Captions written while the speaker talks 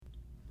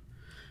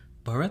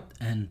Bharat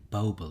and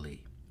Bahubali.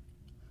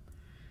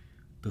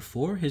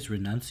 Before his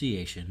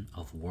renunciation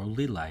of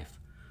worldly life,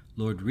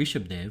 Lord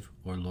Rishabdev,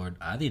 or Lord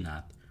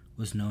Adinath,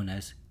 was known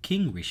as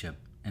King Rishab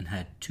and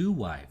had two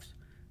wives,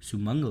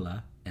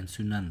 Sumangala and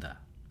Sunanda.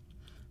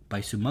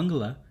 By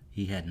Sumangala,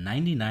 he had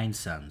 99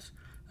 sons,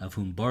 of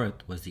whom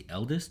Bharat was the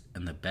eldest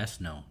and the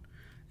best known,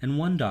 and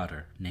one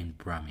daughter named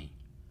Brahmi.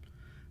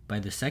 By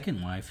the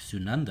second wife,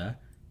 Sunanda,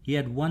 he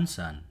had one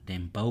son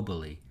named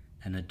Bahubali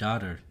and a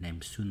daughter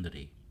named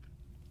Sundari.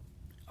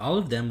 All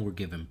of them were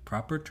given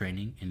proper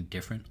training in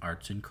different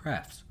arts and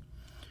crafts.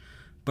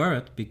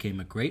 Bharat became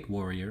a great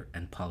warrior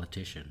and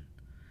politician.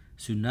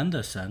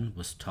 Sunanda's son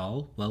was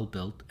tall,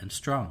 well-built, and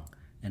strong,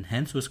 and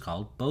hence was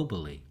called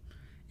Bahubali.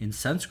 In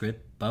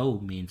Sanskrit,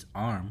 Bahu means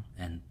arm,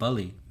 and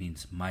Bali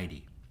means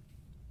mighty.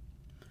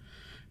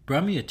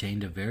 Brahmi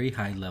attained a very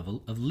high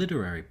level of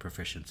literary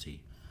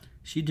proficiency.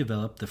 She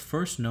developed the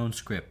first known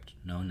script,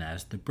 known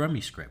as the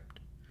Brahmi script.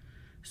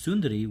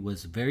 Sundari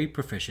was very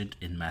proficient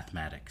in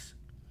mathematics.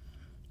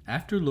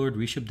 After Lord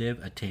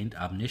Rishabdev attained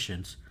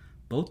omniscience,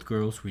 both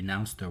girls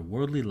renounced their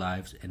worldly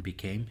lives and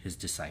became his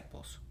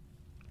disciples.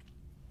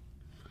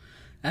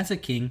 As a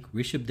king,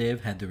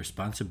 Rishabdev had the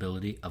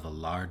responsibility of a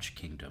large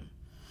kingdom.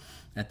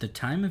 At the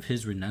time of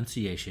his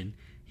renunciation,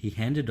 he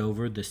handed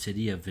over the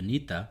city of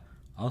Vinita,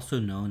 also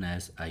known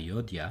as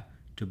Ayodhya,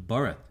 to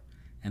Bharat,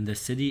 and the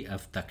city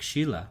of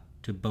Takshila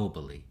to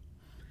Bahubali.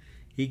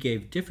 He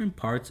gave different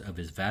parts of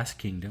his vast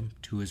kingdom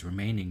to his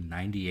remaining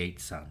 98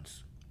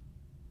 sons.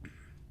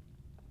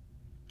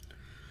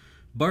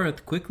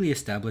 Bharat quickly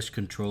established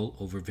control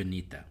over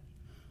Vinita.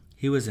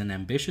 He was an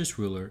ambitious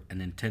ruler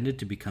and intended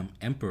to become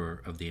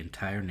emperor of the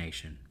entire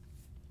nation.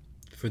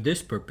 For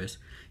this purpose,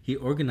 he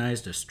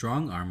organized a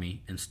strong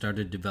army and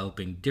started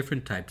developing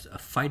different types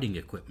of fighting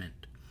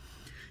equipment.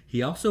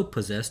 He also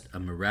possessed a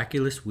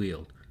miraculous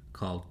wheel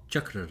called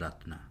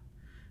Chakraratna.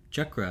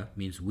 Chakra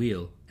means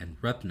wheel and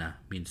Ratna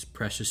means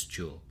precious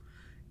jewel,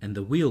 and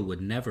the wheel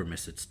would never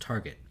miss its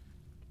target.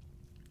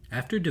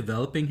 After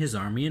developing his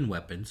army and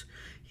weapons,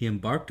 he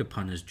embarked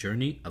upon his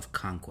journey of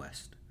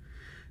conquest.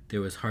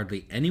 There was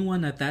hardly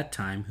anyone at that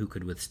time who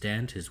could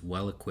withstand his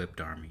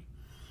well-equipped army.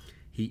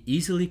 He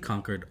easily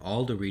conquered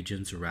all the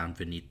regions around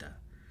Vinita.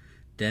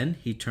 Then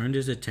he turned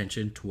his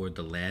attention toward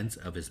the lands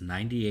of his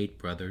 98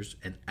 brothers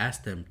and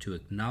asked them to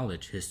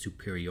acknowledge his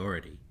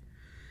superiority.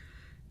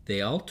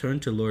 They all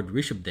turned to Lord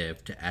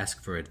Rishabdev to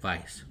ask for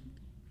advice.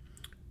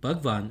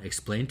 Bhagwan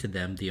explained to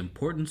them the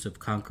importance of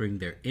conquering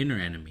their inner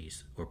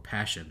enemies, or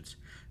passions,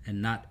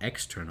 and not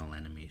external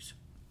enemies.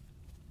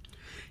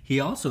 He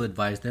also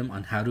advised them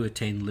on how to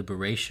attain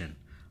liberation,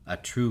 a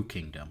true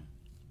kingdom.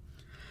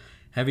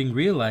 Having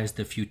realized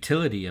the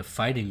futility of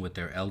fighting with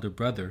their elder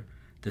brother,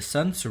 the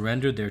sons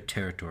surrendered their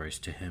territories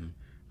to him,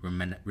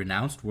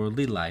 renounced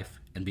worldly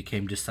life, and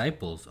became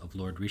disciples of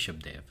Lord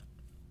Rishabdev.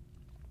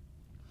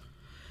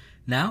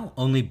 Now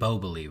only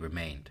Bahubali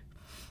remained.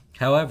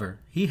 However,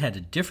 he had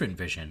a different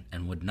vision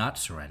and would not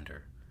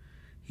surrender.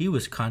 He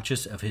was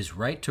conscious of his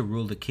right to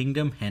rule the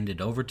kingdom handed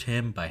over to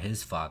him by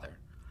his father.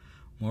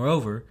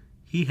 Moreover,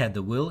 he had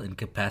the will and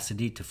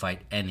capacity to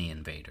fight any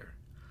invader.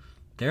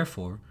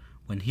 Therefore,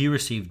 when he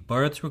received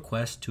Bharat's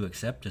request to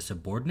accept a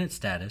subordinate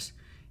status,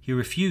 he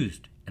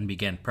refused and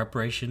began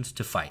preparations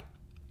to fight.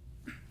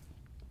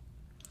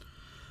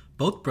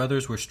 Both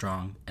brothers were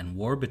strong, and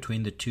war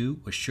between the two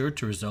was sure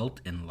to result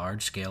in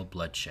large-scale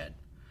bloodshed.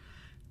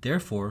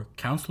 Therefore,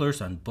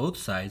 counselors on both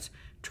sides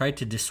tried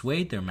to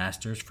dissuade their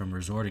masters from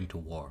resorting to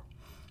war,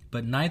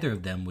 but neither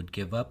of them would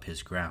give up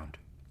his ground.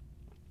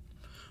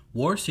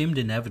 War seemed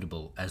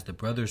inevitable as the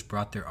brothers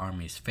brought their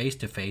armies face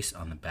to face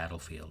on the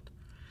battlefield.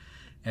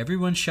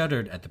 Everyone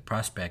shuddered at the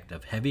prospect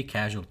of heavy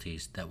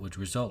casualties that would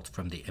result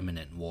from the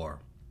imminent war.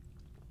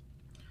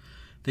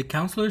 The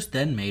counselors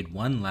then made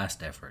one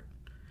last effort.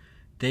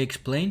 They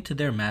explained to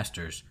their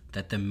masters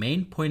that the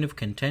main point of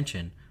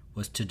contention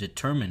was to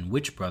determine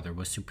which brother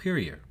was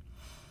superior.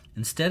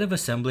 Instead of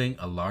assembling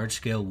a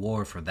large-scale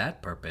war for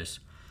that purpose,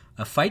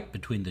 a fight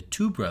between the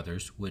two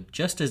brothers would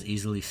just as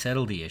easily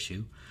settle the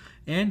issue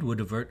and would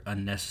avert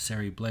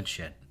unnecessary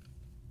bloodshed.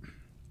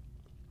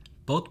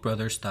 Both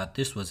brothers thought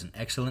this was an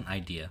excellent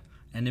idea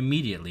and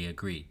immediately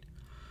agreed.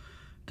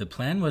 The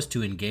plan was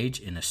to engage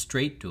in a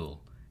straight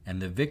duel,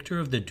 and the victor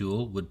of the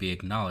duel would be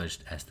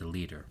acknowledged as the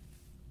leader.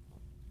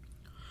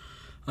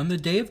 On the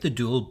day of the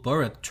duel,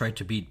 Bharat tried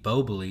to beat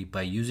Bahubali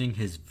by using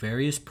his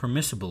various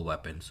permissible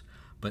weapons,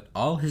 but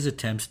all his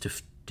attempts to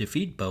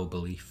defeat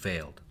Bahubali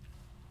failed.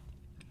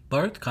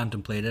 Bharat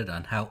contemplated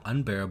on how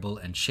unbearable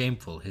and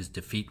shameful his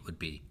defeat would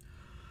be.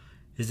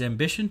 His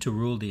ambition to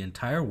rule the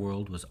entire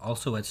world was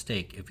also at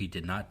stake if he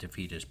did not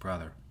defeat his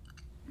brother.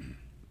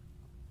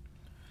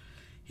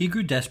 He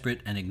grew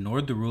desperate and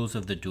ignored the rules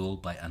of the duel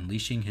by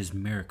unleashing his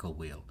miracle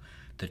wheel,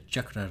 the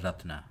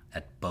Chakraratna,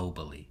 at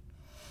Bahubali.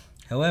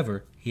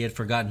 However, he had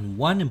forgotten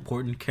one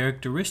important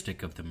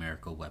characteristic of the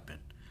miracle weapon.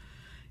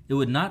 It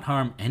would not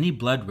harm any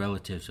blood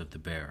relatives of the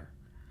bearer.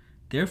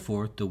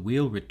 Therefore, the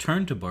wheel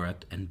returned to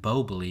Bharat and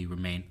Bahubali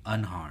remained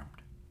unharmed.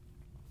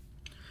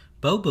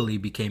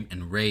 Bahubali became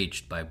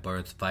enraged by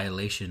Bharat's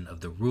violation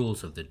of the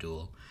rules of the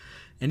duel,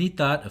 and he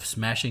thought of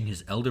smashing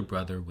his elder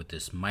brother with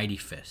his mighty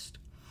fist.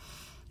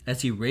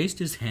 As he raised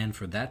his hand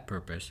for that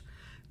purpose,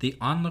 the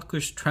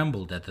onlookers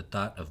trembled at the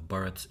thought of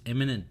Bharat's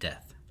imminent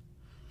death.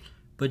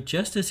 But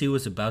just as he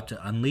was about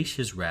to unleash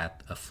his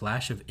wrath, a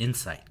flash of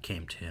insight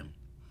came to him.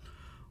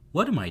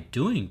 "What am I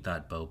doing?"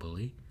 thought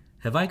Bahubali.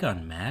 "Have I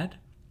gone mad?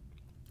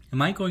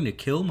 Am I going to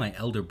kill my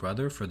elder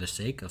brother for the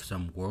sake of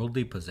some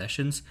worldly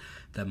possessions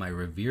that my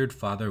revered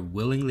father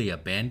willingly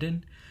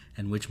abandoned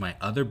and which my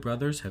other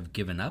brothers have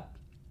given up?"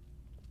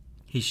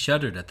 He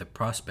shuddered at the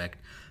prospect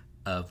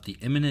of the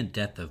imminent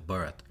death of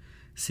Bharat,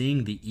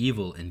 seeing the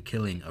evil in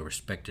killing a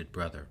respected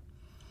brother.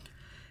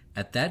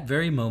 At that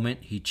very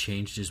moment he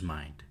changed his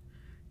mind.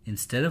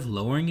 Instead of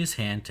lowering his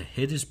hand to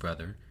hit his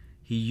brother,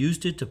 he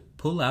used it to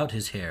pull out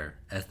his hair,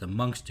 as the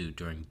monks do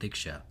during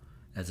Diksha,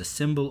 as a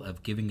symbol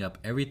of giving up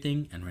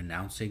everything and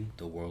renouncing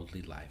the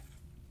worldly life.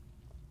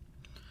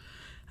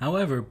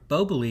 However,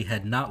 Bahubali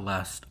had not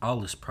lost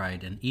all his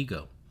pride and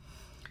ego.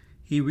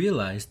 He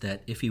realized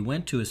that if he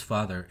went to his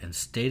father and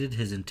stated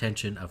his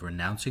intention of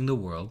renouncing the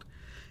world,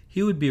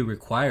 he would be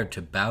required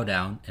to bow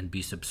down and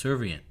be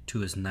subservient to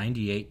his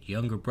 98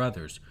 younger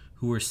brothers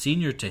who were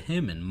senior to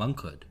him in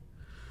monkhood.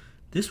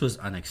 This was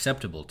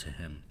unacceptable to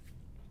him.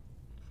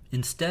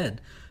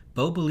 Instead,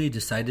 Bahubali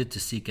decided to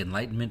seek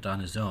enlightenment on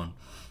his own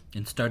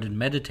and started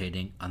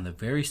meditating on the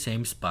very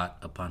same spot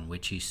upon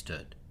which he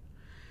stood.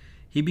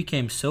 He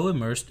became so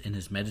immersed in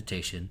his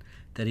meditation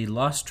that he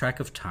lost track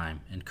of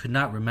time and could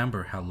not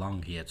remember how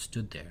long he had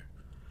stood there.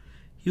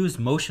 He was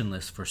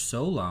motionless for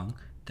so long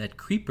that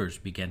creepers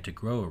began to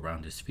grow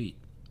around his feet.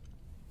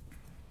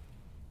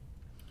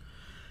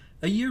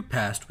 A year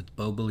passed with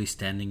Bahubali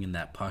standing in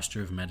that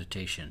posture of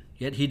meditation,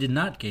 yet he did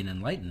not gain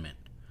enlightenment.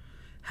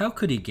 How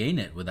could he gain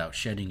it without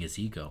shedding his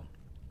ego?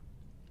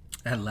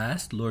 At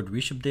last, Lord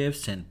Rishabdev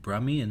sent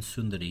Brahmi and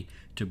Sundari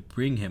to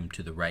bring him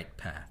to the right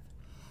path.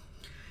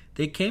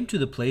 They came to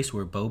the place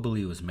where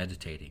Bahubali was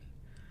meditating.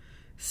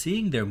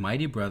 Seeing their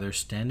mighty brother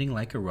standing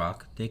like a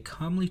rock, they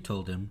calmly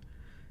told him,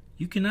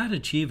 "You cannot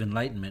achieve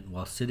enlightenment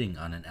while sitting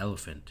on an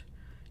elephant.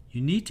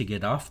 You need to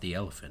get off the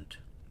elephant."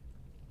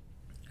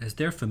 As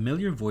their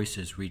familiar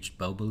voices reached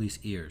Bahubali's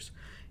ears,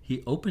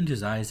 he opened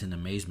his eyes in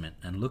amazement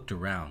and looked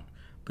around,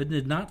 but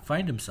did not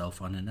find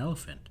himself on an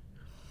elephant.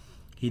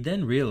 He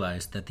then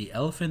realized that the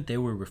elephant they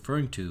were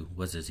referring to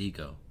was his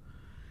ego.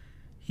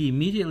 He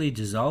immediately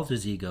dissolved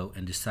his ego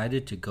and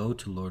decided to go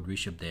to Lord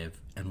Rishabdev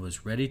and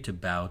was ready to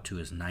bow to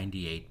his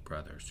 98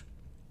 brothers.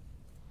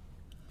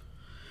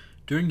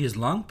 During his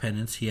long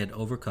penance, he had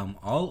overcome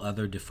all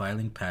other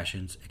defiling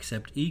passions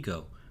except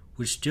ego,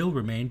 which still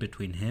remained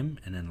between him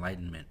and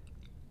enlightenment.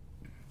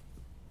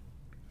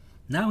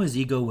 Now his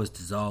ego was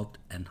dissolved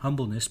and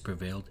humbleness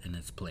prevailed in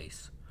its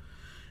place.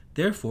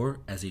 Therefore,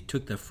 as he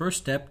took the first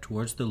step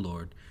towards the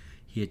Lord,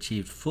 he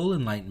achieved full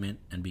enlightenment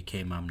and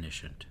became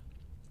omniscient.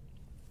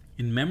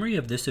 In memory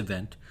of this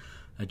event,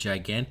 a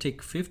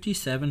gigantic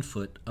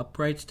 57-foot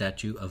upright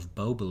statue of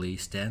Bahubali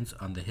stands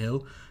on the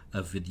hill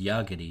of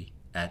Vidyagiri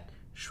at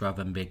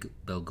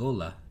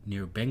Shravambelgola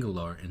near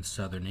Bangalore in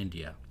southern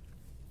India.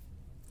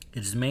 It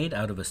is made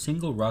out of a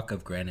single rock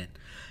of granite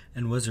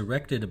and was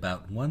erected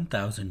about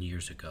 1,000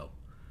 years ago.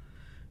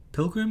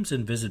 Pilgrims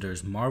and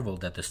visitors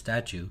marveled that the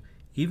statue,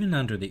 even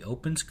under the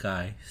open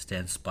sky,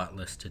 stands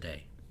spotless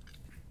today.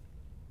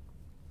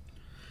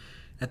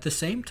 At the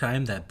same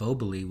time that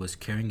Bahubali was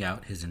carrying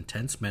out his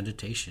intense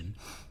meditation,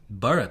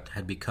 Bharat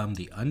had become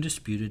the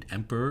undisputed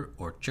emperor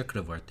or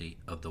Chakravarti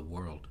of the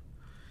world.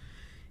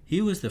 He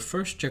was the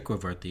first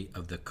Chakravarti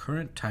of the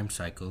current time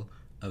cycle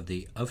of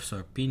the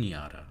Avsarpini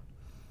era.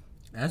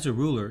 As a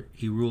ruler,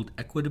 he ruled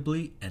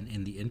equitably and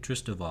in the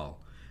interest of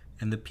all,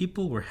 and the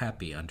people were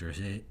happy under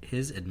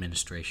his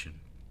administration.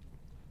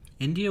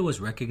 India was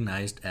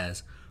recognized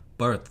as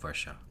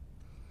Bharatvarsha.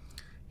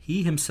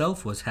 He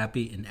himself was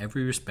happy in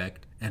every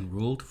respect and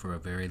ruled for a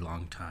very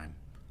long time.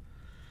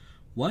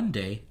 One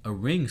day, a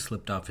ring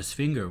slipped off his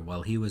finger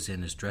while he was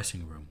in his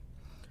dressing room.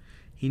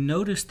 He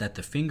noticed that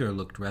the finger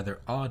looked rather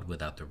odd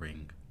without the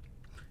ring.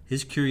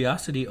 His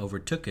curiosity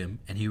overtook him,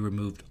 and he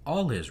removed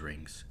all his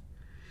rings.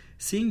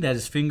 Seeing that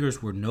his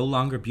fingers were no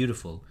longer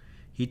beautiful,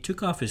 he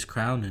took off his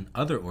crown and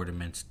other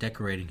ornaments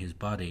decorating his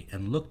body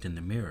and looked in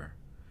the mirror.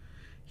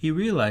 He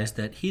realized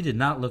that he did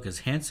not look as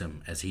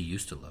handsome as he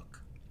used to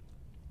look.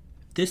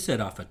 This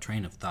set off a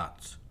train of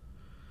thoughts.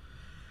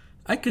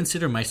 I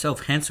consider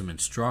myself handsome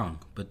and strong,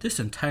 but this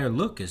entire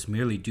look is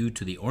merely due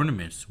to the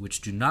ornaments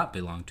which do not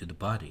belong to the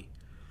body.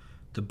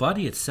 The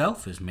body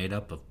itself is made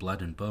up of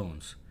blood and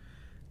bones.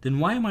 Then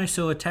why am I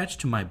so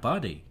attached to my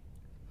body?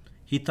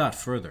 He thought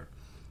further.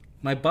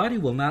 My body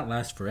will not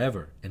last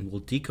forever and will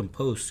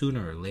decompose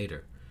sooner or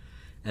later.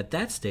 At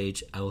that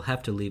stage, I will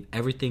have to leave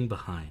everything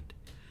behind.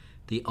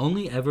 The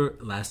only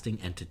everlasting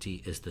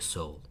entity is the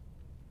soul.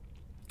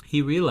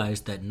 He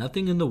realized that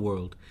nothing in the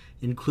world,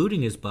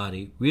 including his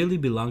body, really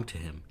belonged to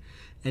him,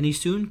 and he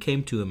soon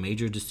came to a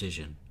major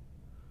decision.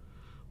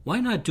 Why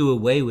not do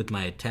away with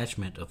my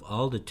attachment of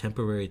all the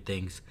temporary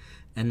things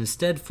and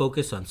instead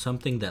focus on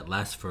something that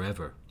lasts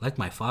forever, like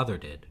my father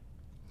did.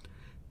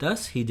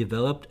 Thus, he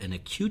developed an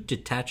acute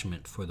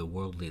detachment for the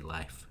worldly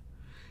life.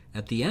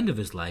 At the end of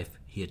his life,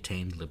 he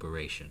attained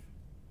liberation.